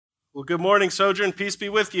Well, good morning, Sojourn. Peace be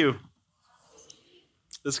with you.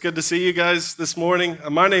 It's good to see you guys this morning.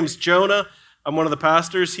 My name's Jonah. I'm one of the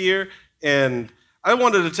pastors here, and I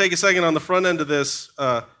wanted to take a second on the front end of this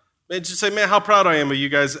and just say, man, how proud I am of you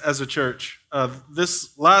guys as a church. The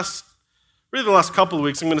last couple of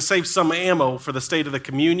weeks, I'm going to save some ammo for the State of the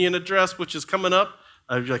Communion address, which is coming up.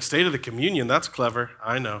 You're like, State of the Communion, that's clever.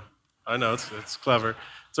 I know, it's clever.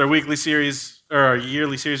 It's our weekly series, or our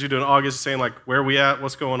yearly series we do in August, saying like, where are we at,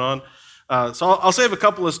 what's going on. So I'll save a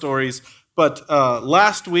couple of stories. But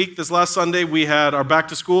this last Sunday, we had our Back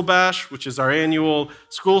to School Bash, which is our annual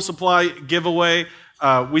school supply giveaway.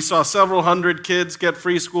 We saw several hundred kids get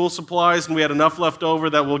free school supplies, and we had enough left over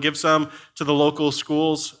that we'll give some to the local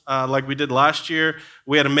schools like we did last year.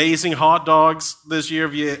 We had amazing hot dogs this year.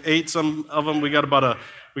 If you ate some of them, we got about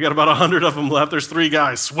 100 of them left. There's 3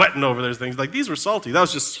 guys sweating over those things. Like, these were salty. That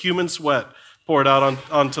was just human sweat poured out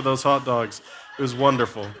onto those hot dogs. It was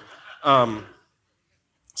wonderful.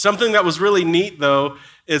 Something that was really neat, though,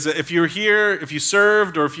 is that if you're here, if you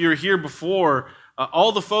served, or if you're here before,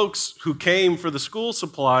 all the folks who came for the school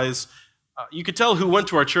supplies, you could tell who went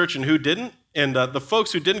to our church and who didn't. And the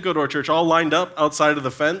folks who didn't go to our church all lined up outside of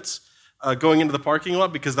the fence going into the parking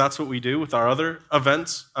lot, because that's what we do with our other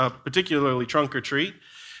events, particularly Trunk or Treat.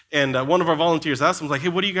 And one of our volunteers asked them, like, hey,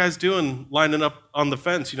 what are you guys doing lining up on the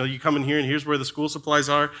fence? You know, you come in here and here's where the school supplies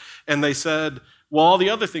are. And they said, well, all the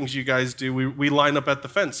other things you guys do, we line up at the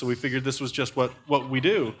fence. So we figured this was just what we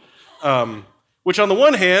do. Which on the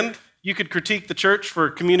one hand, you could critique the church for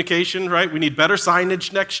communication, right? We need better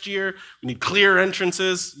signage next year. We need clear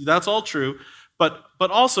entrances. That's all true. But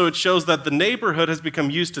also it shows that the neighborhood has become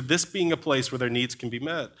used to this being a place where their needs can be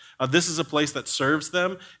met. This is a place that serves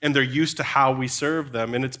them, and they're used to how we serve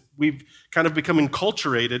them. And we've kind of become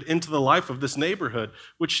enculturated into the life of this neighborhood,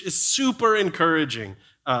 which is super encouraging.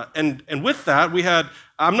 And with that, we had,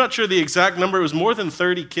 I'm not sure the exact number, it was more than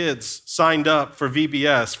 30 kids signed up for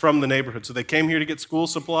VBS from the neighborhood. So they came here to get school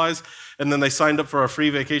supplies, and then they signed up for our free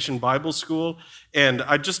vacation Bible school. And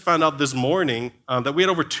I just found out this morning that we had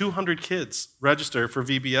over 200 kids register for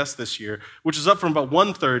VBS this year, which is up from about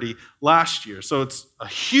 130 last year. So it's a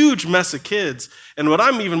huge mess of kids. And what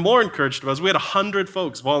I'm even more encouraged about is we had 100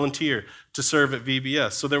 folks volunteer to serve at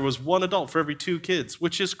VBS. So there was 1 adult for every 2 kids,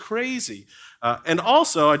 which is crazy. And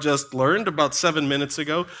also, I just learned about 7 minutes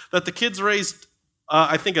ago that the kids raised,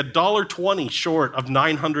 I think, $1.20 short of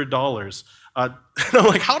 $900. And I'm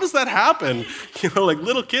like, how does that happen? You know, like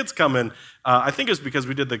little kids come in. I think it was because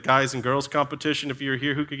we did the guys and girls competition. If you're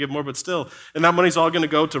here, who could give more? But still, and that money's all going to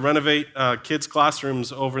go to renovate kids'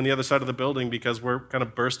 classrooms over on the other side of the building because we're kind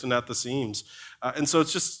of bursting at the seams. And so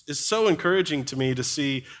it's so encouraging to me to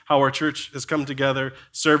see how our church has come together,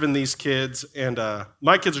 serving these kids. And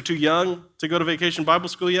my kids are too young to go to vacation Bible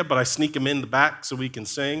school yet, but I sneak them in the back so we can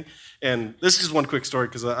sing. And this is just one quick story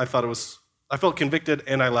because I felt convicted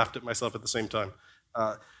and I laughed at myself at the same time.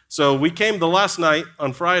 So we came the last night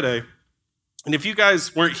on Friday, and if you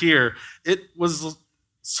guys weren't here, it was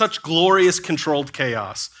such glorious controlled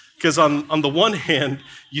chaos. Because on the one hand,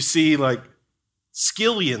 you see like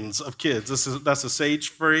skillions of kids. That's a sage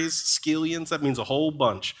phrase, skillions. That means a whole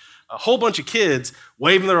bunch of kids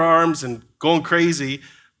waving their arms and going crazy,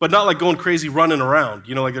 but not like going crazy running around.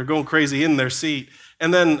 You know, like they're going crazy in their seat.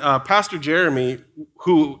 And then Pastor Jeremy,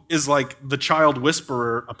 who is like the child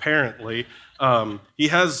whisperer, apparently, he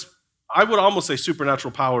has, I would almost say,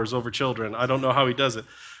 supernatural powers over children. I don't know how he does it.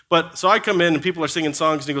 But so I come in and people are singing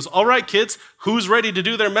songs and he goes, all right, kids, who's ready to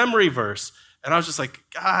do their memory verse? And I was just like,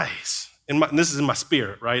 guys, and this is in my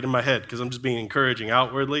spirit, right, in my head, because I'm just being encouraging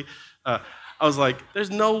outwardly. I was like,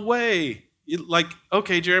 there's no way. Like,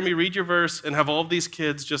 okay, Jeremy, read your verse and have all of these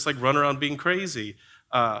kids just like run around being crazy.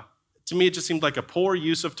 To me, it just seemed like a poor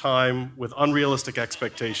use of time with unrealistic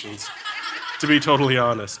expectations, to be totally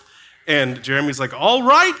honest. And Jeremy's like, all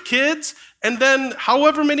right, kids. And then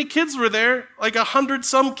however many kids were there, like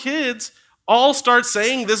 100-some kids, all start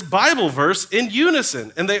saying this Bible verse in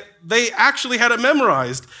unison. And they actually had it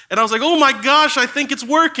memorized. And I was like, oh my gosh, I think it's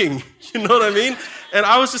working. You know what I mean? And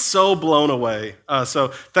I was just so blown away. So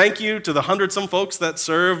thank you to the 100-some folks that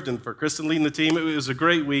served and for Kristen leading the team. It was a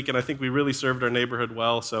great week, and I think we really served our neighborhood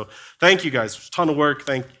well. So thank you guys. It was a ton of work.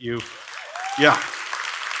 Thank you. Yeah.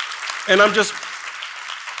 And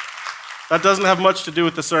that doesn't have much to do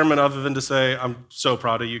with the sermon other than to say I'm so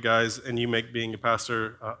proud of you guys, and you make being a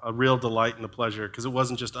pastor a real delight and a pleasure, because it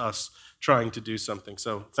wasn't just us trying to do something.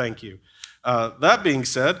 So thank you. That being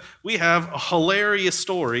said, we have a hilarious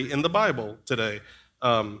story in the Bible today.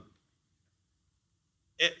 And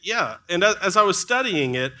as I was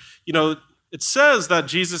studying it, you know, it says that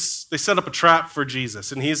they set up a trap for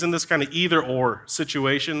Jesus, and he's in this kind of either-or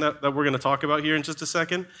situation that we're going to talk about here in just a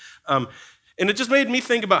second. And it just made me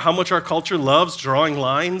think about how much our culture loves drawing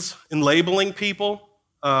lines and labeling people.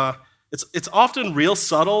 It's often real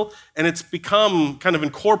subtle, and it's become kind of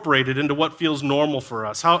incorporated into what feels normal for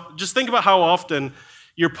us. Just think about how often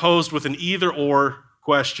you're posed with an either-or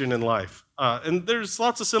question in life. And there's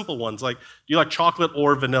lots of simple ones, like, do you like chocolate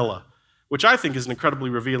or vanilla? Which I think is an incredibly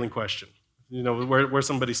revealing question. You know, where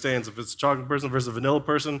somebody stands. If it's a chocolate person versus a vanilla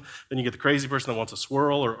person, then you get the crazy person that wants a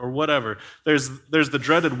swirl or whatever. There's the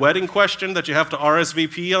dreaded wedding question that you have to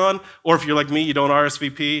RSVP on, or if you're like me, you don't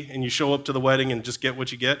RSVP and you show up to the wedding and just get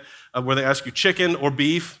what you get, where they ask you chicken or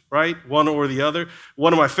beef, right? One or the other.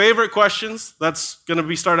 One of my favorite questions that's going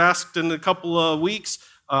to start asked in a couple of weeks,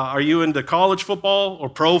 are you into college football or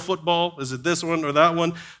pro football? Is it this one or that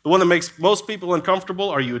one? The one that makes most people uncomfortable,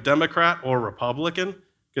 are you a Democrat or Republican?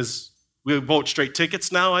 Because we vote straight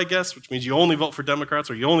tickets now, I guess, which means you only vote for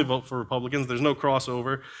Democrats or you only vote for Republicans. There's no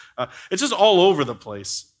crossover. It's just all over the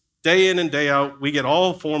place. Day in and day out, we get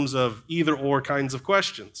all forms of either-or kinds of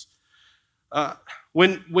questions.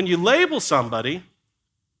 When you label somebody,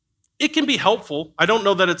 it can be helpful. I don't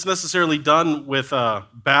know that it's necessarily done with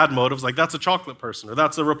bad motives, like that's a chocolate person or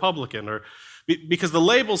that's a Republican, or because the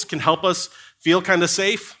labels can help us feel kind of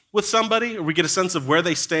safe with somebody, or we get a sense of where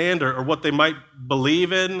they stand or what they might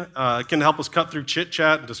believe in. It can help us cut through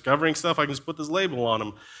chit-chat and discovering stuff. I can just put this label on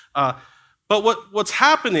them. But what's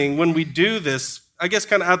happening when we do this, I guess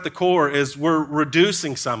kind of at the core, is we're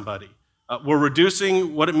reducing somebody. We're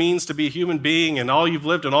reducing what it means to be a human being and all you've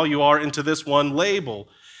lived and all you are into this one label.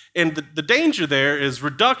 And the danger there is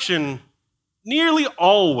reduction nearly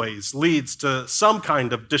always leads to some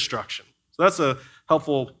kind of destruction. So that's a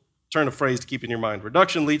helpful turn of phrase to keep in your mind.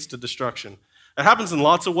 Reduction leads to destruction. It happens in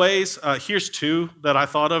lots of ways. Here's two that I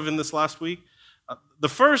thought of in this last week. The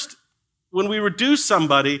first, when we reduce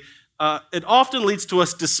somebody, it often leads to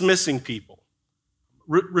us dismissing people.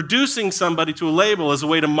 Reducing somebody to a label is a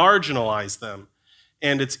way to marginalize them.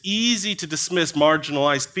 And it's easy to dismiss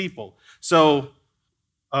marginalized people. So,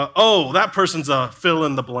 that person's a fill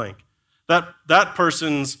in the blank. That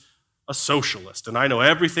person's a socialist, and I know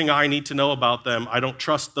everything I need to know about them. I don't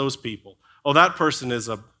trust those people. Oh, that person is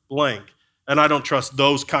a blank, and I don't trust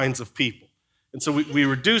those kinds of people. And so we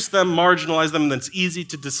reduce them, marginalize them, and then it's easy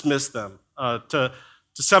to dismiss them, to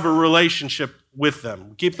sever a relationship with them.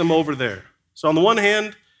 We keep them over there. So on the one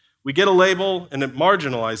hand, we get a label, and it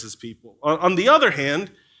marginalizes people. On the other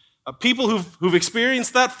hand, people who've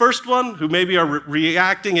experienced that first one, who maybe are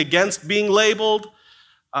reacting against being labeled,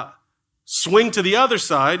 swing to the other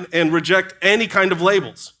side and reject any kind of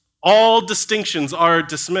labels. All distinctions are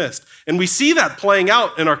dismissed. And we see that playing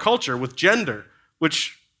out in our culture with gender,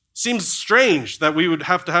 which seems strange that we would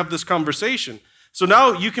have to have this conversation. So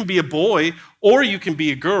now you can be a boy, or you can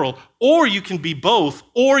be a girl, or you can be both,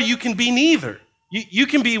 or you can be neither. You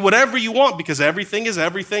can be whatever you want because everything is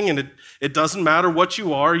everything, and it doesn't matter what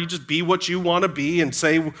you are. You just be what you want to be and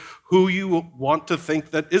say who you want to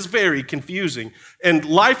think. That is very confusing. And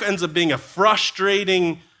life ends up being a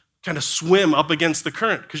frustrating kind of swim up against the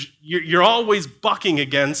current because you're always bucking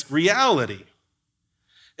against reality.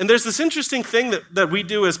 And there's this interesting thing that we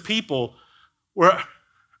do as people where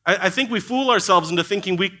I think we fool ourselves into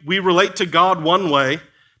thinking we relate to God one way,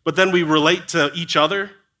 but then we relate to each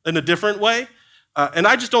other in a different way. And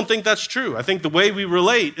I just don't think that's true. I think the way we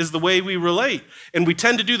relate is the way we relate. And we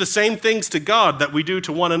tend to do the same things to God that we do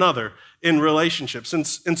to one another in relationships. And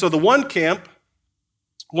so the one camp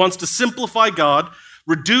wants to simplify God,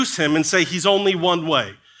 reduce him, and say he's only one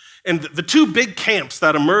way. And the two big camps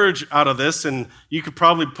that emerge out of this, and you could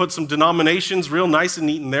probably put some denominations real nice and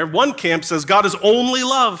neat in there. One camp says God is only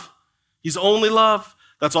love. He's only love.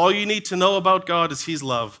 That's all you need to know about God is he's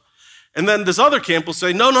love. And then this other camp will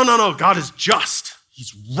say, no, God is just.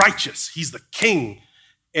 He's righteous. He's the king.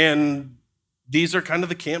 And these are kind of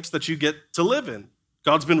the camps that you get to live in.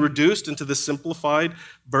 God's been reduced into this simplified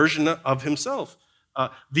version of himself.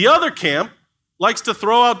 The other camp likes to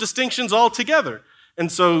throw out distinctions altogether.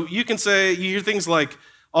 And so you can say, you hear things like,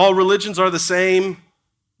 all religions are the same.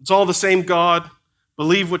 It's all the same God.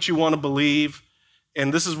 Believe what you want to believe.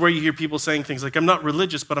 And this is where you hear people saying things like, I'm not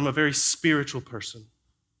religious, but I'm a very spiritual person.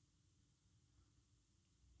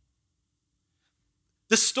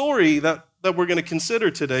 This story that we're going to consider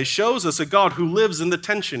today shows us a God who lives in the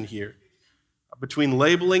tension here between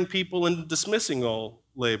labeling people and dismissing all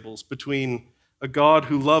labels, between a God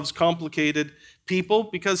who loves complicated people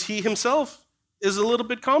because he himself is a little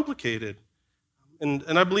bit complicated. And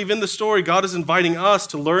I believe in the story, God is inviting us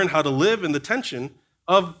to learn how to live in the tension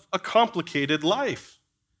of a complicated life.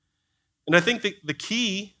 And I think the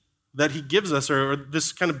key that he gives us, or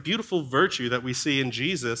this kind of beautiful virtue that we see in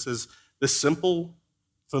Jesus, is this simple,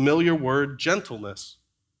 familiar word, gentleness.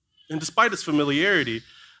 And despite its familiarity,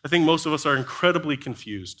 I think most of us are incredibly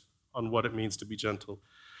confused on what it means to be gentle.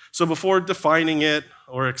 So before defining it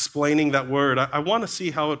or explaining that word, I want to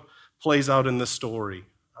see how it plays out in this story.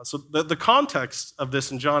 So the context of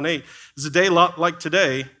this in John 8 is a day like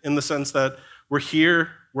today, in the sense that we're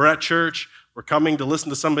here, we're at church, we're coming to listen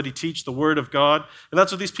to somebody teach the word of God, and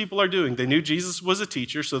that's what these people are doing. They knew Jesus was a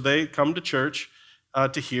teacher, so they come to church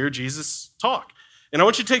to hear Jesus talk. And I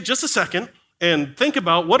want you to take just a second and think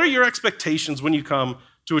about, what are your expectations when you come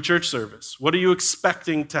to a church service? What are you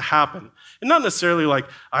expecting to happen? And not necessarily like,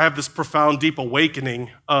 I have this profound, deep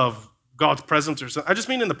awakening of God's presence or something. I just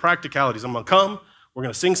mean in the practicalities. I'm going to come, we're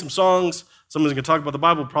going to sing some songs, someone's going to talk about the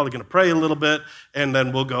Bible, we're probably going to pray a little bit, and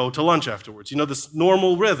then we'll go to lunch afterwards. You know, this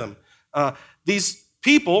normal rhythm. These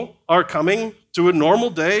people are coming to a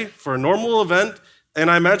normal day for a normal event,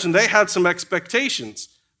 and I imagine they had some expectations.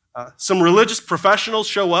 Some religious professionals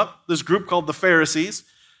show up, this group called the Pharisees,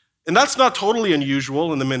 and that's not totally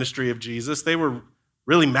unusual in the ministry of Jesus. They were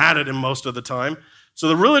really mad at him most of the time. So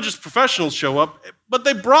the religious professionals show up, but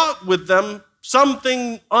they brought with them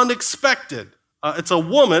something unexpected. It's a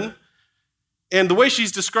woman, and the way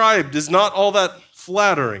she's described is not all that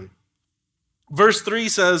flattering. Verse 3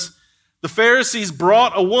 says, the Pharisees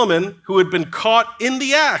brought a woman who had been caught in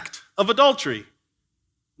the act of adultery,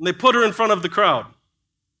 and they put her in front of the crowd.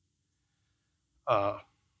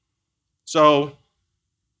 So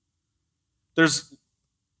there's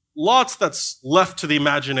lots that's left to the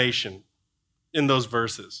imagination in those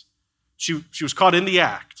verses. She was caught in the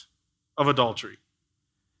act of adultery.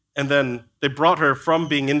 And then they brought her from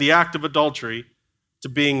being in the act of adultery to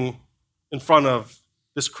being in front of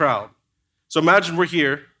this crowd. So imagine we're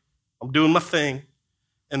here, I'm doing my thing,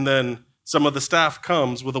 and then some of the staff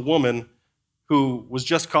comes with a woman who was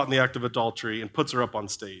just caught in the act of adultery and puts her up on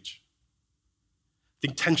stage. I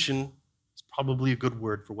think tension is probably a good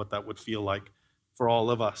word for what that would feel like for all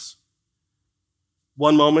of us.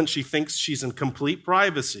 One moment she thinks she's in complete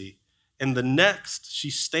privacy, and the next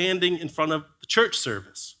she's standing in front of the church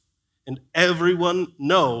service, and everyone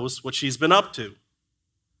knows what she's been up to.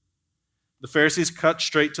 The Pharisees cut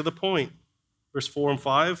straight to the point. Verse 4 and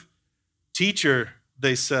 5, teacher,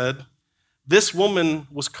 they said, this woman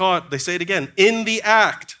was caught, they say it again, in the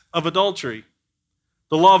act of adultery.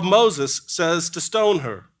 The law of Moses says to stone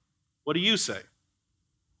her. What do you say?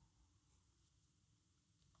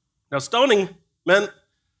 Now, stoning meant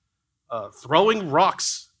throwing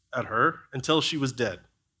rocks at her until she was dead.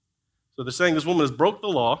 So they're saying this woman has broke the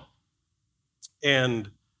law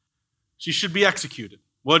and she should be executed.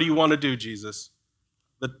 What do you want to do, Jesus?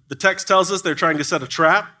 The text tells us they're trying to set a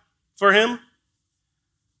trap for him.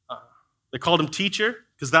 They called him teacher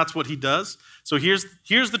because that's what he does. So here's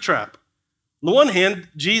the trap. On the one hand,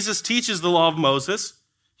 Jesus teaches the law of Moses.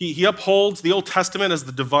 He upholds the Old Testament as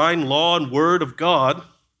the divine law and word of God.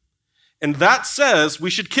 And that says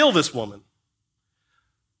we should kill this woman.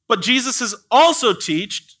 But Jesus has also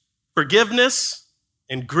taught forgiveness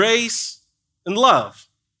and grace and love.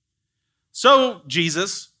 So,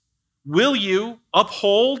 Jesus, will you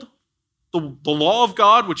uphold the law of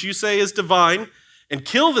God, which you say is divine, and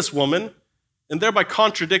kill this woman, and thereby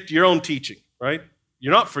contradict your own teaching, right?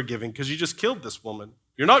 You're not forgiving because you just killed this woman.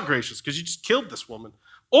 You're not gracious because you just killed this woman.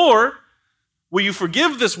 Or will you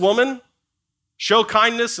forgive this woman, show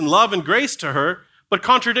kindness and love and grace to her, but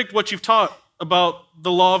contradict what you've taught about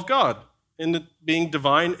the law of God and it being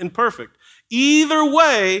divine and perfect? Either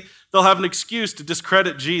way, they'll have an excuse to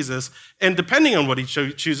discredit Jesus, and depending on what he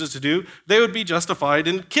chooses to do, they would be justified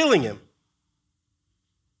in killing him.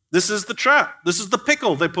 This is the trap. This is the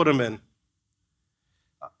pickle they put him in.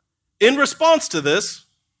 In response to this,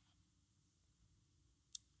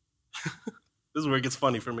 this is where it gets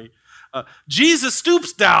funny for me. Jesus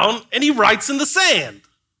stoops down and he writes in the sand.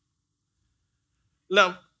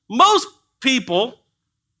 Now, most people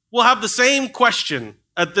will have the same question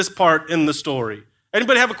at this part in the story.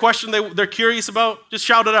 Anybody have a question they're curious about? Just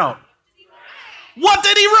shout it out. What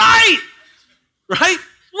did he write? Right?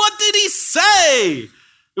 What did he say?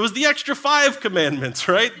 It was the extra 5 commandments,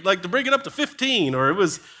 right? Like to bring it up to 15, or it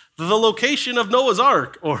was the location of Noah's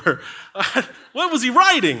Ark, or what was he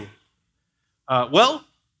writing? Well,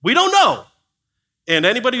 we don't know. And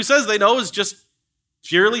anybody who says they know is just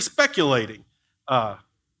purely speculating. And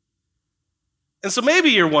so maybe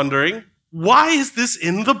you're wondering, why is this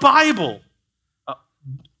in the Bible?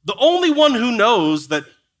 The only one who knows that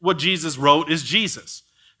what Jesus wrote is Jesus.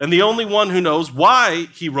 And the only one who knows why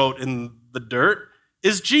he wrote in the dirt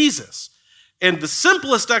is Jesus. And the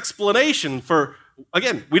simplest explanation for,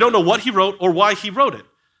 again, we don't know what he wrote or why he wrote it.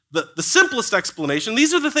 The simplest explanation,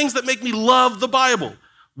 these are the things that make me love the Bible.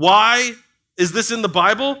 Why is this in the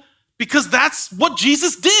Bible? Because that's what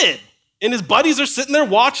Jesus did. And his buddies are sitting there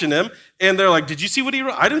watching him, and they're like, did you see what he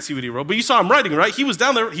wrote? I didn't see what he wrote, but you saw him writing, right? He was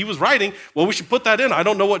down there, he was writing. Well, we should put that in. I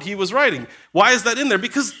don't know what he was writing. Why is that in there?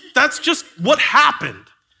 Because that's just what happened.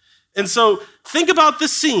 And so think about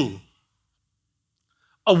this scene.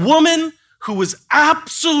 A woman who was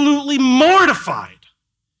absolutely mortified.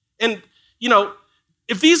 And,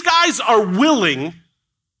 if these guys are willing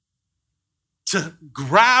to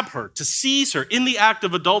grab her, to seize her in the act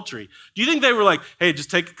of adultery, do you think they were like, hey,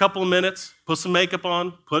 just take a couple of minutes, put some makeup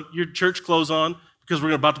on, put your church clothes on, because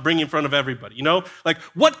we're about to bring you in front of everybody, Like,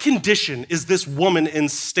 what condition is this woman in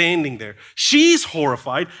standing there? She's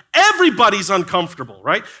horrified. Everybody's uncomfortable,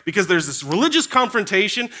 right? Because there's this religious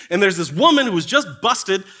confrontation, and there's this woman who was just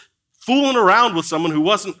busted fooling around with someone who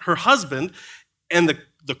wasn't her husband, and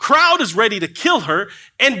the crowd is ready to kill her,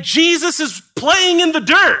 and Jesus is playing in the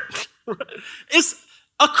dirt. It's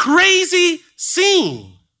a crazy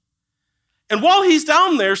scene. And while he's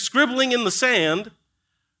down there scribbling in the sand,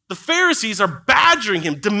 the Pharisees are badgering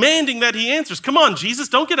him, demanding that he answers. Come on, Jesus,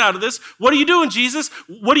 don't get out of this. What are you doing, Jesus?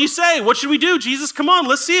 What do you say? What should we do, Jesus? Come on,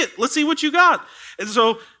 let's see it. Let's see what you got. And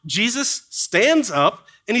so Jesus stands up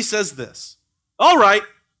and he says this, all right,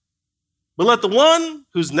 but let the one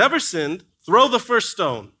who's never sinned throw the first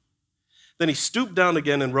stone. Then he stooped down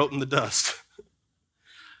again and wrote in the dust.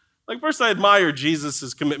 Like, first I admire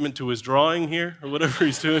Jesus' commitment to his drawing here, or whatever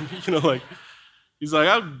he's doing. He's like,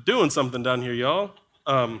 I'm doing something down here, y'all.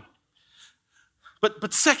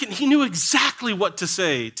 But second, he knew exactly what to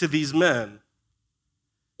say to these men.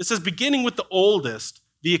 It says, beginning with the oldest,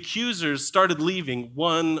 the accusers started leaving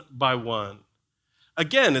one by one.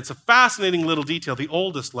 Again, it's a fascinating little detail. The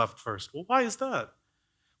oldest left first. Well, why is that?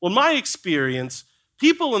 Well, in my experience,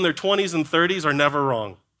 people in their 20s and 30s are never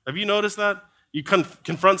wrong. Have you noticed that? You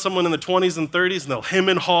confront someone in the 20s and 30s, and they'll hem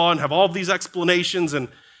and haw and have all these explanations.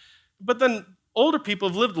 But then older people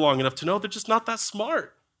have lived long enough to know they're just not that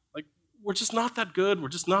smart. Like, we're just not that good. We're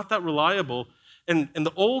just not that reliable. And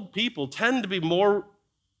the old people tend to be more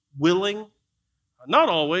willing, not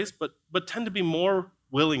always, but tend to be more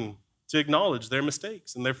willing to acknowledge their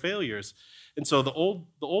mistakes and their failures. And so the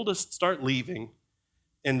oldest start leaving,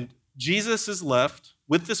 and Jesus is left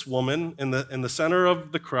with this woman in the center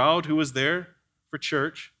of the crowd who was there for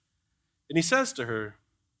church. And he says to her,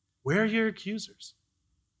 where are your accusers?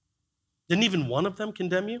 Didn't even one of them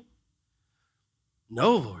condemn you?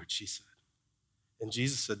 No, Lord, she said. And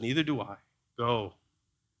Jesus said, neither do I. Go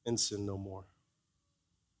and sin no more.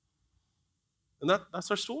 And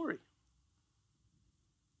that's our story.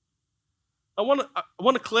 I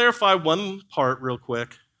want to clarify one part real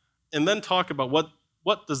quick and then talk about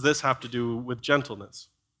what does this have to do with gentleness.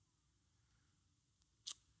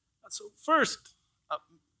 So first,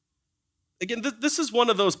 again, this is one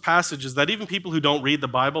of those passages that even people who don't read the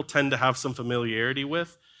Bible tend to have some familiarity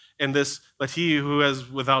with. And this, that he who has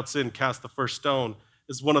without sin cast the first stone,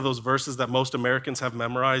 is one of those verses that most Americans have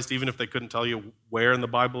memorized, even if they couldn't tell you where in the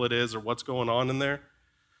Bible it is or what's going on in there.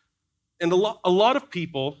 And a lot of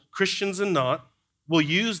people, Christians and not, will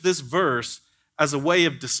use this verse as a way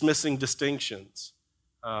of dismissing distinctions,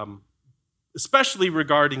 especially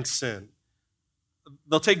regarding sin.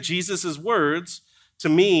 They'll take Jesus' words to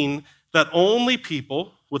mean that only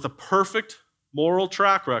people with a perfect moral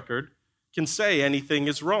track record can say anything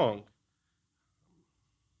is wrong.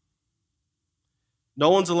 No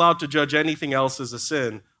one's allowed to judge anything else as a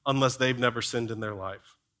sin unless they've never sinned in their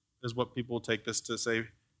life, is what people will take this to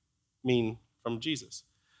mean from Jesus.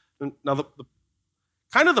 Now,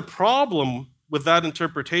 the problem with that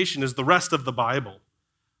interpretation is the rest of the Bible.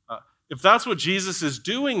 If that's what Jesus is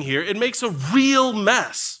doing here, it makes a real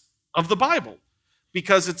mess of the Bible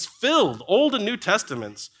because it's filled, Old and New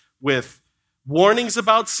Testaments, with warnings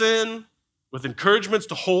about sin, with encouragements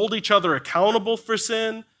to hold each other accountable for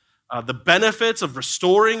sin, the benefits of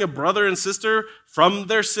restoring a brother and sister from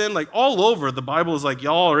their sin. Like, all over, the Bible is like,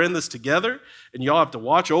 y'all are in this together, and y'all have to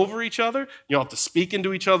watch over each other, y'all have to speak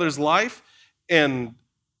into each other's life, and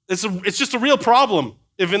it's just a real problem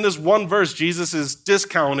if in this one verse Jesus is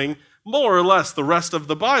discounting more or less the rest of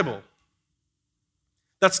the Bible.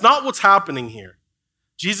 That's not what's happening here.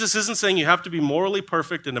 Jesus isn't saying you have to be morally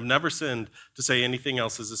perfect and have never sinned to say anything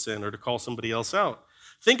else is a sin or to call somebody else out.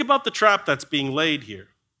 Think about the trap that's being laid here.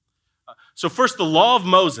 So first, the law of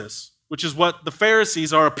Moses, which is what the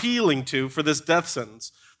Pharisees are appealing to for this death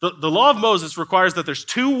sentence. The law of Moses requires that there's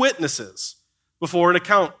 2 witnesses before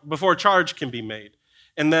a charge can be made.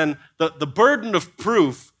 And then the burden of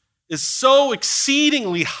proof is so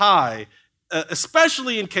exceedingly high,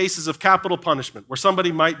 especially in cases of capital punishment where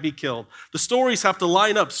somebody might be killed. The stories have to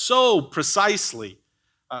line up so precisely.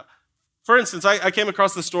 For instance, I came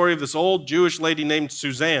across the story of this old Jewish lady named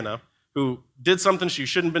Susanna who did something she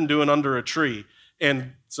shouldn't have been doing under a tree,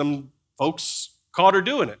 and some folks caught her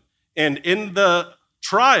doing it. And in the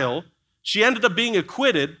trial, she ended up being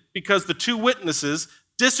acquitted because the two witnesses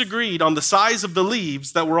disagreed on the size of the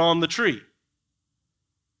leaves that were on the tree.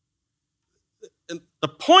 And the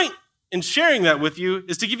point in sharing that with you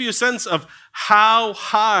is to give you a sense of how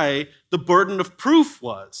high the burden of proof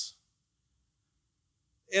was.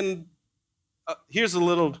 And here's a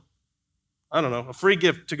little, a free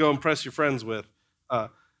gift to go impress your friends with.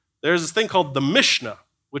 There's this thing called the Mishnah,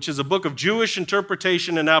 which is a book of Jewish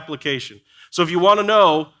interpretation and application. So if you want to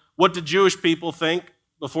know what did Jewish people think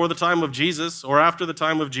before the time of Jesus or after the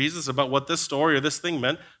time of Jesus about what this story or this thing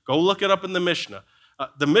meant, go look it up in the Mishnah.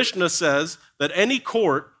 The Mishnah says that any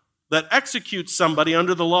court that executes somebody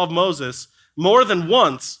under the law of Moses more than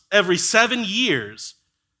once every 7 years,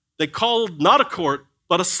 they called not a court,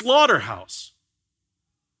 but a slaughterhouse.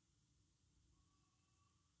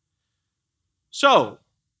 So,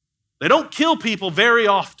 they don't kill people very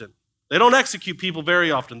often. They don't execute people very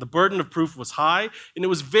often. The burden of proof was high, and it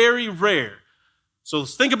was very rare. So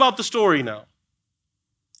let's think about the story now.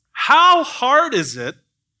 How hard is it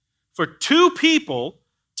for two people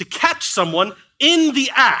to catch someone in the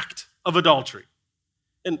act of adultery?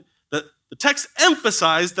 And the text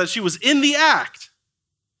emphasized that she was in the act.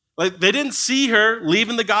 Like, they didn't see her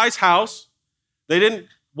leaving the guy's house. They didn't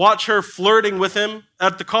watch her flirting with him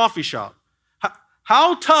at the coffee shop.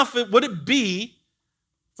 How tough would it be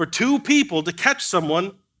for two people to catch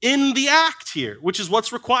someone in the act here, which is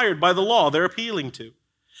what's required by the law they're appealing to?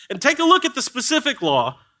 And take a look at the specific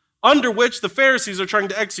law under which the Pharisees are trying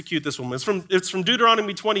to execute this woman. It's from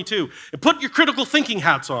Deuteronomy 22. And put your critical thinking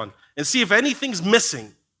hats on and see if anything's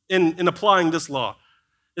missing in applying this law.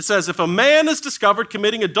 It says, if a man is discovered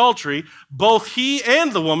committing adultery, both he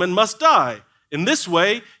and the woman must die. In this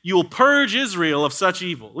way, you will purge Israel of such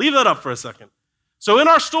evil. Leave that up for a second. So in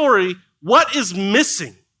our story, what is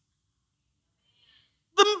missing?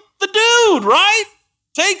 The dude, right?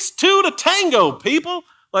 Takes two to tango, people.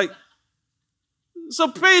 So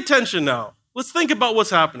pay attention now. Let's think about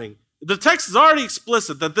what's happening. The text is already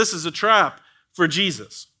explicit that this is a trap for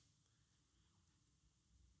Jesus.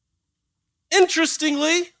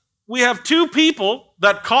 Interestingly, we have two people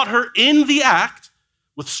that caught her in the act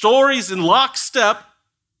with stories in lockstep,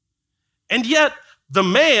 and yet the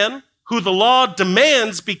man who the law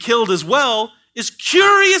demands be killed as well is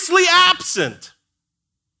curiously absent.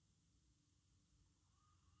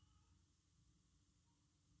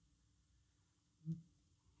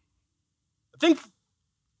 I think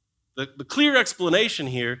the clear explanation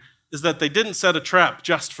here is that they didn't set a trap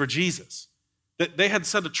just for Jesus. That they had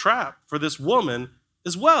set a trap for this woman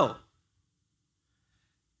as well.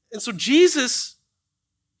 And so Jesus,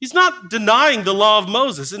 he's not denying the law of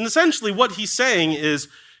Moses. And essentially what he's saying is,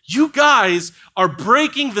 you guys are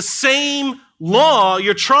breaking the same law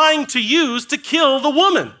you're trying to use to kill the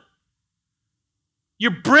woman.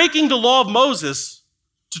 You're breaking the law of Moses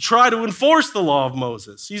to try to enforce the law of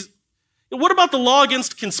Moses. What about the law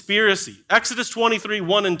against conspiracy? Exodus 23,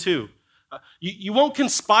 1 and 2. You won't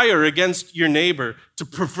conspire against your neighbor to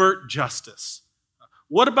pervert justice.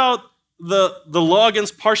 What about the law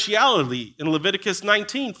against partiality in Leviticus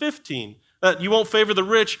 19, 15? That you won't favor the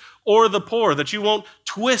rich or the poor, that you won't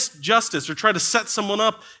twist justice or try to set someone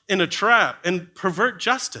up in a trap and pervert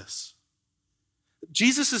justice.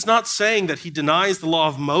 Jesus is not saying that he denies the law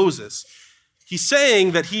of Moses. He's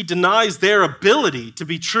saying that he denies their ability to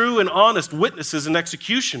be true and honest witnesses and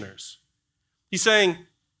executioners. He's saying,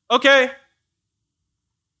 okay,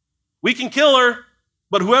 we can kill her,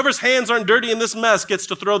 but whoever's hands aren't dirty in this mess gets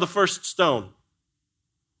to throw the first stone.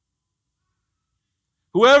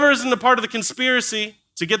 Whoever isn't a part of the conspiracy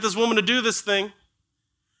to get this woman to do this thing,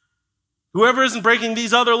 whoever isn't breaking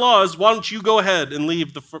these other laws, why don't you go ahead and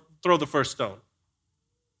throw the first stone?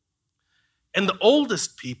 And the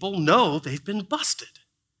oldest people know they've been busted.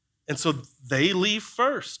 And so they leave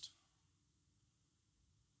first.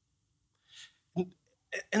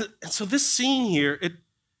 And so this scene here,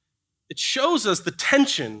 it shows us the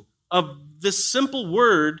tension of this simple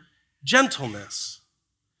word, gentleness.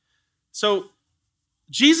 So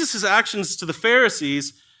Jesus' actions to the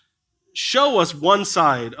Pharisees show us one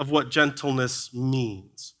side of what gentleness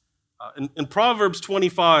means. In Proverbs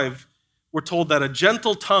 25, we're told that a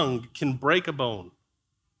gentle tongue can break a bone.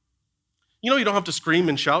 You know, you don't have to scream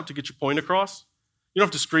and shout to get your point across. You don't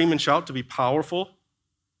have to scream and shout to be powerful.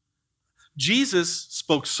 Jesus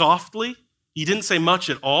spoke softly. He didn't say much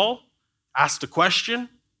at all, asked a question,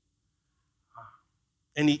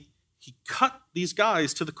 and he cut these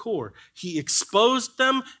guys to the core. He exposed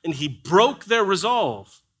them, and he broke their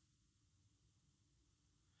resolve.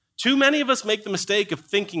 Too many of us make the mistake of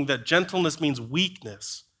thinking that gentleness means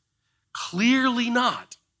weakness. Clearly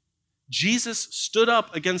not. Jesus stood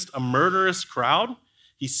up against a murderous crowd.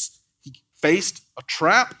 He faced a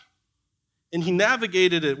trap, and he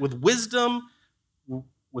navigated it with wisdom,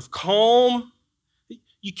 with calm.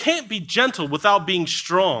 You can't be gentle without being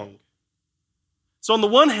strong. So on the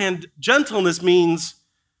one hand, gentleness means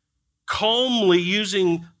calmly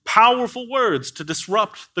using powerful words to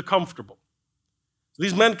disrupt the comfortable.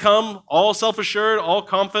 These men come all self-assured, all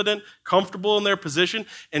confident, comfortable in their position,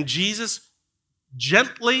 and Jesus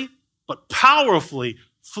gently but powerfully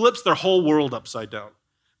flips their whole world upside down.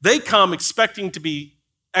 They come expecting to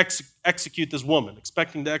execute this woman,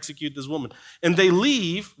 and they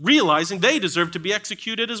leave realizing they deserve to be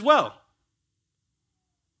executed as well.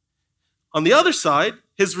 On the other side,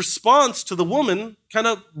 his response to the woman kind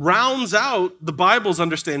of rounds out the Bible's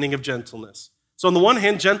understanding of gentleness. So on the one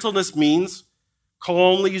hand, gentleness means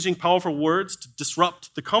calmly using powerful words to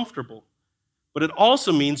disrupt the comfortable. But it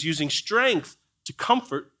also means using strength to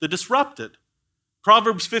comfort the disrupted.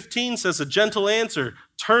 Proverbs 15 says a gentle answer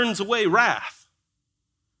turns away wrath.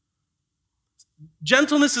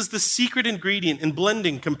 Gentleness is the secret ingredient in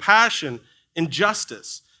blending compassion and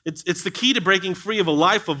justice. It's the key to breaking free of a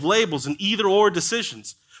life of labels and either-or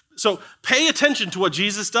decisions. So pay attention to what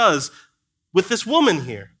Jesus does with this woman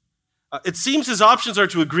here. It seems his options are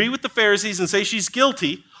to agree with the Pharisees and say she's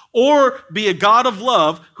guilty, or be a God of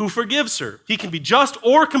love who forgives her. He can be just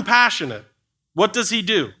or compassionate. What does he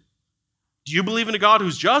do? Do you believe in a God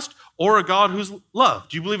who's just or a God who's love?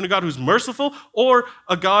 Do you believe in a God who's merciful or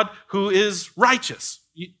a God who is righteous?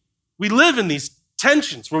 We live in these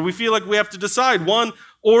tensions where we feel like we have to decide one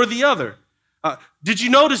or the other. Did you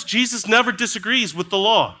notice Jesus never disagrees with the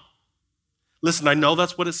law? Listen, I know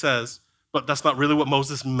that's what it says, but that's not really what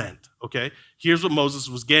Moses meant, okay? Here's what Moses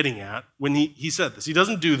was getting at when he said this. He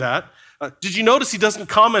doesn't do that. Did you notice he doesn't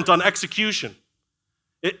comment on execution?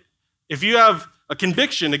 If you have a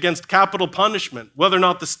conviction against capital punishment, whether or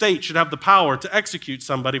not the state should have the power to execute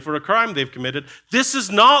somebody for a crime they've committed, this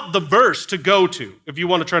is not the verse to go to if you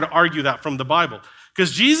want to try to argue that from the Bible.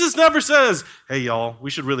 Because Jesus never says, hey, y'all, we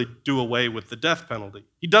should really do away with the death penalty.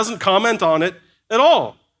 He doesn't comment on it at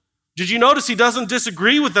all. Did you notice he doesn't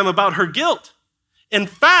disagree with them about her guilt? In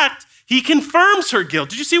fact, he confirms her guilt.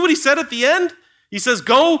 Did you see what he said at the end? He says,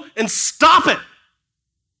 go and stop it.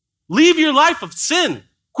 Leave your life of sin.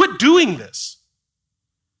 Quit doing this.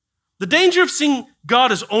 The danger of seeing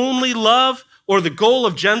God as only love or the goal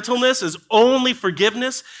of gentleness as only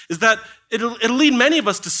forgiveness is that it'll lead many of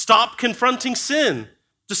us to stop confronting sin,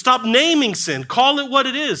 to stop naming sin, call it what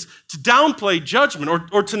it is, to downplay judgment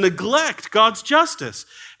or to neglect God's justice.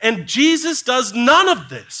 And Jesus does none of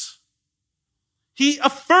this. He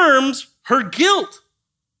affirms her guilt.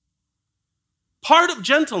 Part of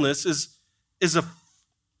gentleness is a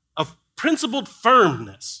principled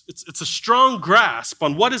firmness. It's a strong grasp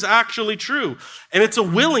on what is actually true. And it's a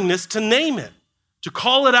willingness to name it, to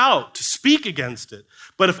call it out, to speak against it.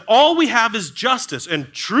 But if all we have is justice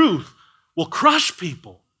and truth, will crush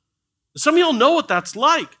people. Some of y'all know what that's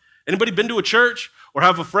like. Anybody been to a church or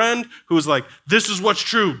have a friend who's like, this is what's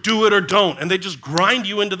true, do it or don't, and they just grind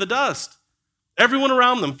you into the dust? Everyone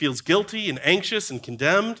around them feels guilty and anxious and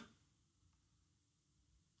condemned.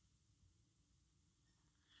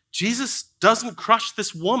 Jesus doesn't crush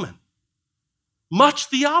this woman. Much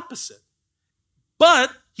the opposite.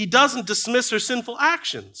 But he doesn't dismiss her sinful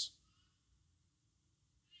actions.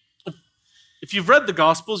 If you've read the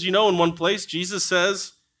Gospels, you know in one place Jesus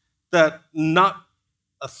says that not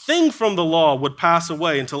a thing from the law would pass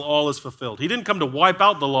away until all is fulfilled. He didn't come to wipe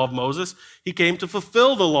out the law of Moses. He came to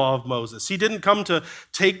fulfill the law of Moses. He didn't come to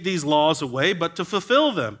take these laws away, but to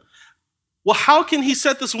fulfill them. Well, how can he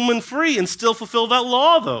set this woman free and still fulfill that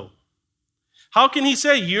law, though? How can he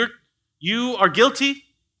say, you are guilty,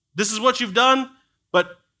 this is what you've done,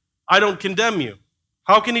 but I don't condemn you?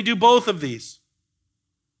 How can he do both of these?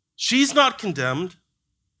 She's not condemned,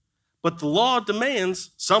 but the law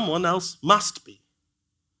demands someone else must be.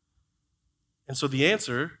 And so the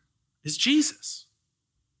answer is Jesus.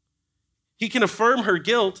 He can affirm her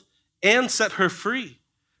guilt and set her free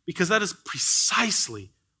because that is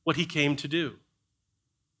precisely what he came to do.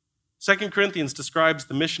 2 Corinthians describes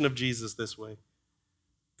the mission of Jesus this way.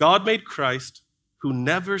 God made Christ, who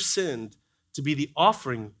never sinned, to be the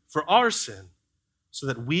offering for our sin so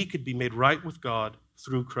that we could be made right with God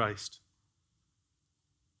through Christ.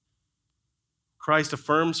 Christ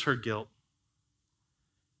affirms her guilt,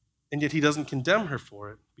 and yet he doesn't condemn her for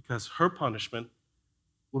it because her punishment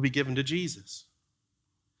will be given to Jesus.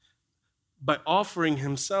 By offering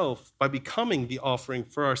himself, by becoming the offering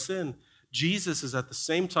for our sin, Jesus is at the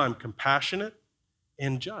same time compassionate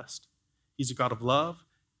and just. He's a God of love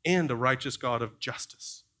and a righteous God of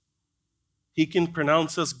justice. He can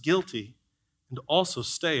pronounce us guilty and also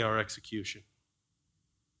stay our execution.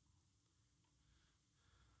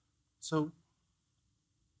 So,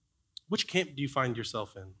 which camp do you find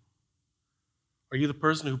yourself in? Are you the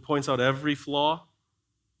person who points out every flaw?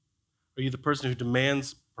 Are you the person who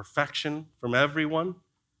demands perfection from everyone?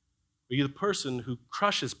 Are you the person who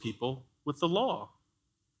crushes people with the law?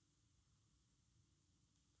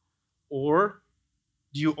 Or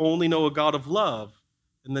do you only know a God of love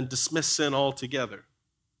and then dismiss sin altogether?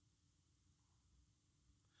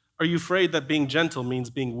 Are you afraid that being gentle means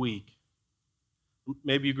being weak?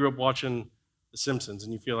 Maybe you grew up watching The Simpsons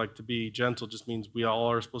and you feel like to be gentle just means we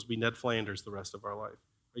all are supposed to be Ned Flanders the rest of our life.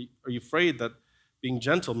 Are you afraid that being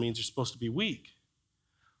gentle means you're supposed to be weak?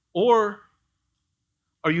 Or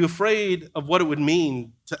are you afraid of what it would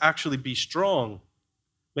mean to actually be strong?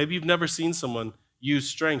 Maybe you've never seen someone use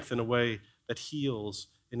strength in a way that heals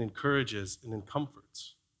and encourages and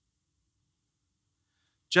comforts.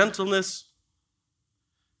 Gentleness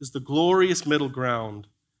is the glorious middle ground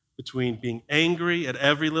between being angry at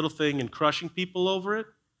every little thing and crushing people over it,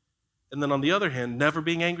 and then on the other hand, never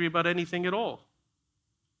being angry about anything at all.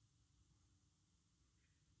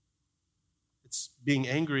 It's being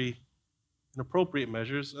angry in appropriate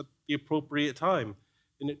measures at the appropriate time,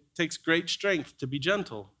 and it takes great strength to be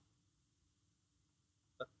gentle.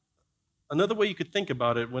 Another way you could think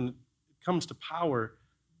about it when it comes to power,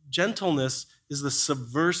 gentleness is the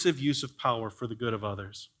subversive use of power for the good of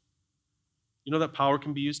others. You know that power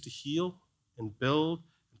can be used to heal and build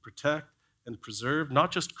and protect and preserve,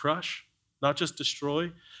 not just crush, not just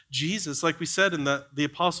destroy. Jesus, like we said in the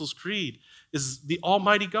Apostles' Creed, is the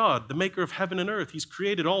Almighty God, the maker of heaven and earth. He's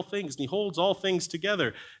created all things, and he holds all things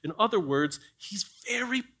together. In other words, he's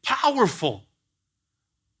very powerful.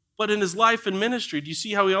 But in his life and ministry, do you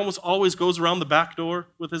see how he almost always goes around the back door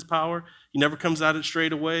with his power? He never comes at it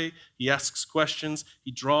straight away. He asks questions.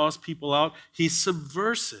 He draws people out. He's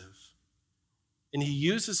subversive. And he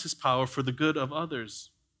uses his power for the good of others.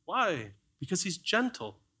 Why? Because he's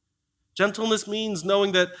gentle. Gentleness means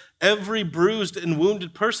knowing that every bruised and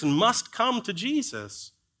wounded person must come to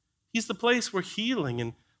Jesus. He's the place where healing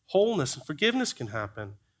and wholeness and forgiveness can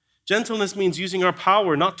happen. Gentleness means using our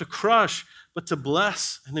power not to crush, but to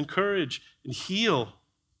bless and encourage and heal.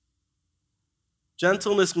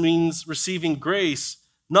 Gentleness means receiving grace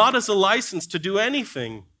not as a license to do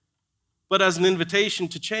anything, but as an invitation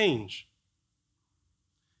to change.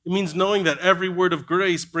 It means knowing that every word of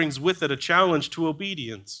grace brings with it a challenge to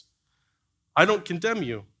obedience. I don't condemn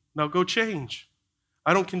you. Now go change.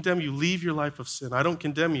 I don't condemn you. Leave your life of sin. I don't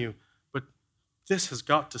condemn you. But this has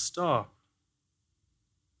got to stop.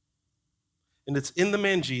 And it's in the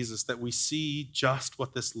man Jesus that we see just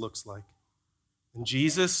what this looks like. In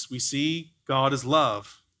Jesus, we see God is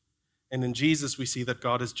love. And in Jesus, we see that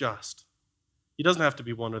God is just. He doesn't have to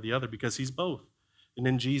be one or the other because he's both. And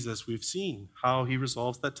in Jesus, we've seen how he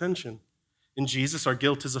resolves that tension. In Jesus, our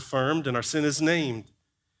guilt is affirmed and our sin is named.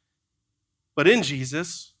 But in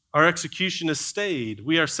Jesus, our execution is stayed.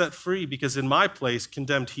 We are set free because in my place,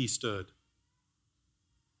 condemned he stood.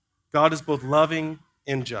 God is both loving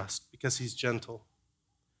and just because he's gentle.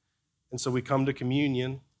 And so we come to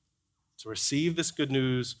communion to receive this good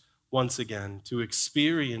news once again, to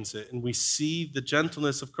experience it. And we see the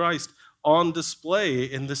gentleness of Christ on display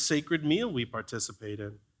in the sacred meal we participate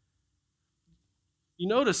in. You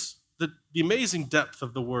notice the amazing depth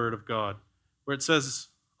of the word of God, where it says,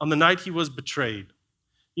 on the night he was betrayed.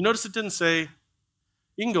 You notice it didn't say,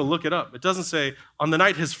 you can go look it up. It doesn't say, on the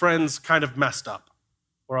night his friends kind of messed up,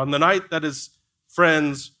 or on the night that his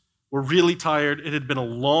friends were really tired, it had been a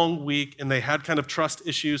long week, and they had kind of trust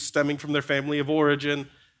issues stemming from their family of origin.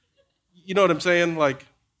 You know what I'm saying? Like,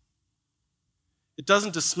 it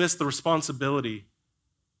doesn't dismiss the responsibility,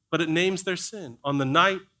 but it names their sin. On the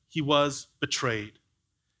night he was betrayed,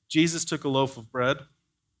 Jesus took a loaf of bread.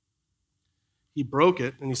 He broke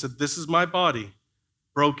it, and he said, this is my body,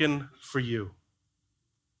 broken for you.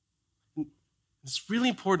 It's really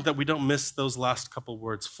important that we don't miss those last couple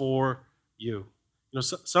words, for you. You know,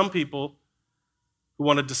 some people who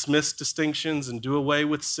want to dismiss distinctions and do away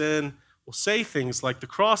with sin will say things like the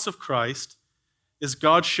cross of Christ is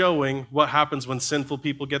God showing what happens when sinful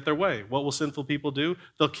people get their way. What will sinful people do?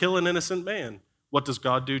 They'll kill an innocent man. What does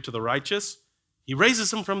God do to the righteous? He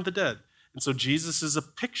raises him from the dead. And so Jesus is a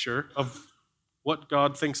picture of what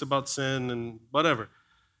God thinks about sin and whatever.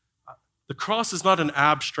 The cross is not an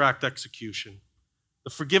abstract execution. The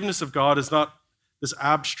forgiveness of God is not this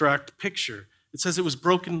abstract picture. It says it was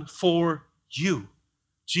broken for you.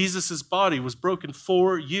 Jesus' body was broken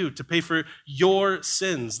for you to pay for your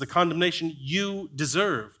sins, the condemnation you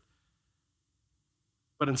deserved.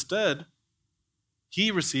 But instead, he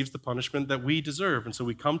receives the punishment that we deserve. And so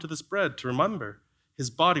we come to this bread to remember his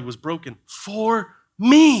body was broken for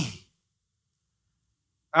me.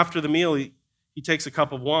 After the meal, he takes a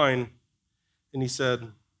cup of wine and he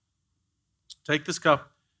said, take this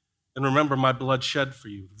cup and remember my blood shed for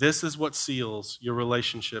you. This is what seals your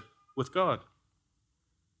relationship with God.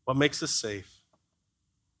 What makes us safe?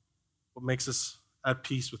 What makes us at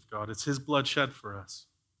peace with God? It's his blood shed for us.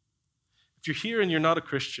 If you're here and you're not a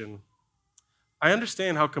Christian, I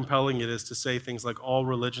understand how compelling it is to say things like all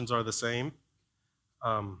religions are the same.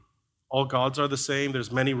 All gods are the same.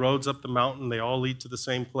 There's many roads up the mountain. They all lead to the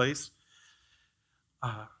same place.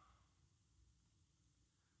 My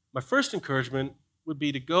first encouragement would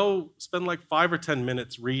be to go spend like 5 or 10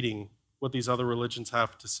 minutes reading what these other religions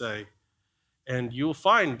have to say. And you'll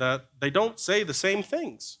find that they don't say the same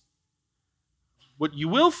things. What you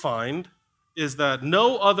will find is that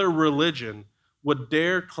no other religion would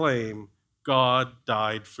dare claim God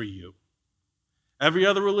died for you. Every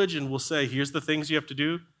other religion will say, here's the things you have to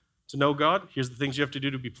do to know God. Here's the things you have to do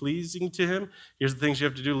to be pleasing to him. Here's the things you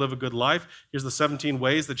have to do to live a good life. Here's the 17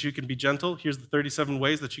 ways that you can be gentle. Here's the 37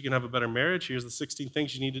 ways that you can have a better marriage. Here's the 16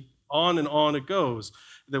 things you need to, on and on it goes.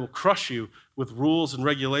 They will crush you with rules and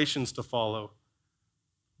regulations to follow.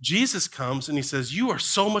 Jesus comes and he says, you are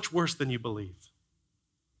so much worse than you believe.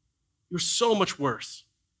 You're so much worse.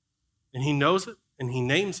 And he knows it and he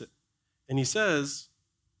names it. And he says,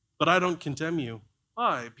 but I don't condemn you.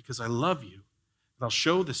 Why? Because I love you. And I'll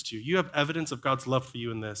show this to you. You have evidence of God's love for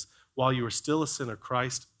you in this. While you were still a sinner,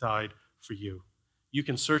 Christ died for you. You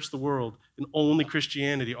can search the world, and only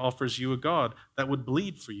Christianity offers you a God that would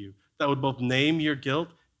bleed for you, that would both name your guilt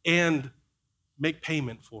and make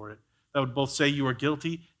payment for it, that would both say you are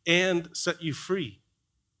guilty and set you free.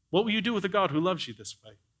 What will you do with a God who loves you this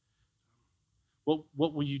way?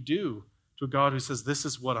 What will you do to a God who says, this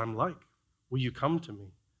is what I'm like? Will you come to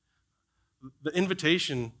me? The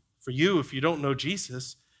invitation for you, if you don't know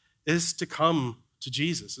Jesus, is to come to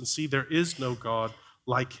Jesus and see there is no God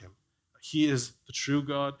like him. He is the true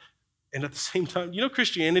God. And at the same time, you know,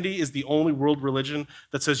 Christianity is the only world religion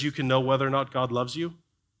that says you can know whether or not God loves you.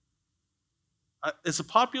 It's a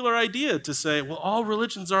popular idea to say, well, all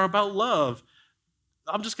religions are about love.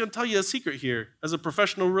 I'm just going to tell you a secret here as a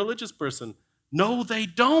professional religious person. No, they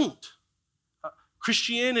don't.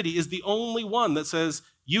 Christianity is the only one that says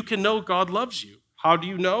you can know God loves you. How do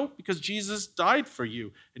you know? Because Jesus died for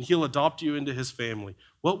you, and he'll adopt you into his family.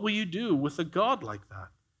 What will you do with a God like that?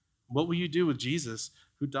 What will you do with Jesus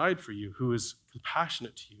who died for you, who is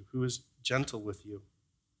compassionate to you, who is gentle with you?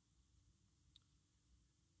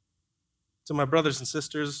 So my brothers and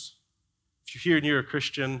sisters, if you're here and you're a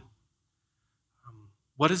Christian,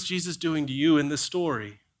 what is Jesus doing to you in this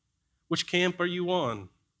story? Which camp are you on?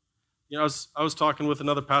 You know, I was talking with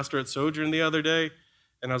another pastor at Sojourn the other day,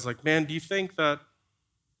 and I was like, man, do you think that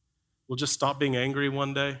we'll just stop being angry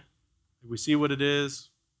one day? We see what it is.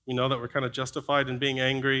 We know that we're kind of justified in being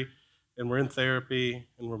angry, and we're in therapy,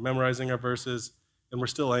 and we're memorizing our verses, and we're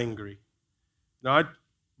still angry. Now,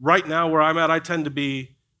 right now where I'm at, I tend to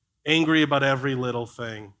be angry about every little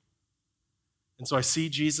thing. And so I see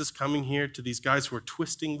Jesus coming here to these guys who are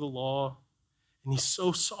twisting the law, and he's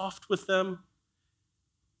so soft with them,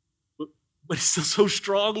 but he's still so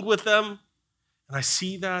strong with them. And I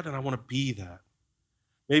see that, and I want to be that.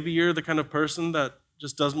 Maybe you're the kind of person that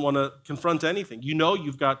just doesn't want to confront anything. You know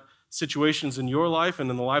you've got situations in your life and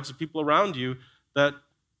in the lives of people around you that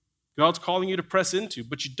God's calling you to press into,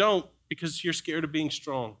 but you don't because you're scared of being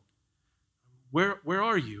strong. Where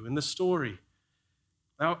are you in this story?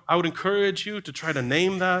 Now, I would encourage you to try to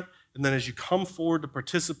name that, and then as you come forward to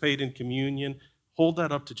participate in communion, hold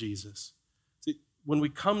that up to Jesus. See, when we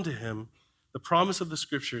come to him, the promise of the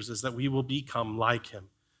scriptures is that we will become like him.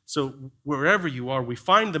 So wherever you are, we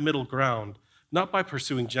find the middle ground, not by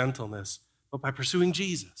pursuing gentleness, but by pursuing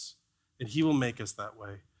Jesus. And he will make us that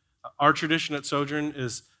way. Our tradition at Sojourn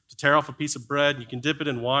is to tear off a piece of bread. You can dip it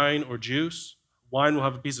in wine or juice. Wine will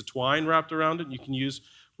have a piece of twine wrapped around it, and you can use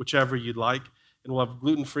whichever you'd like. And we'll have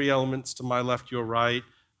gluten-free elements to my left, your right,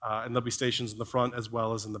 and there'll be stations in the front as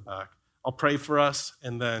well as in the back. I'll pray for us,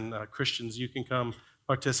 and then Christians, you can come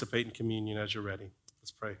participate in communion as you're ready.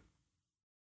 Let's pray.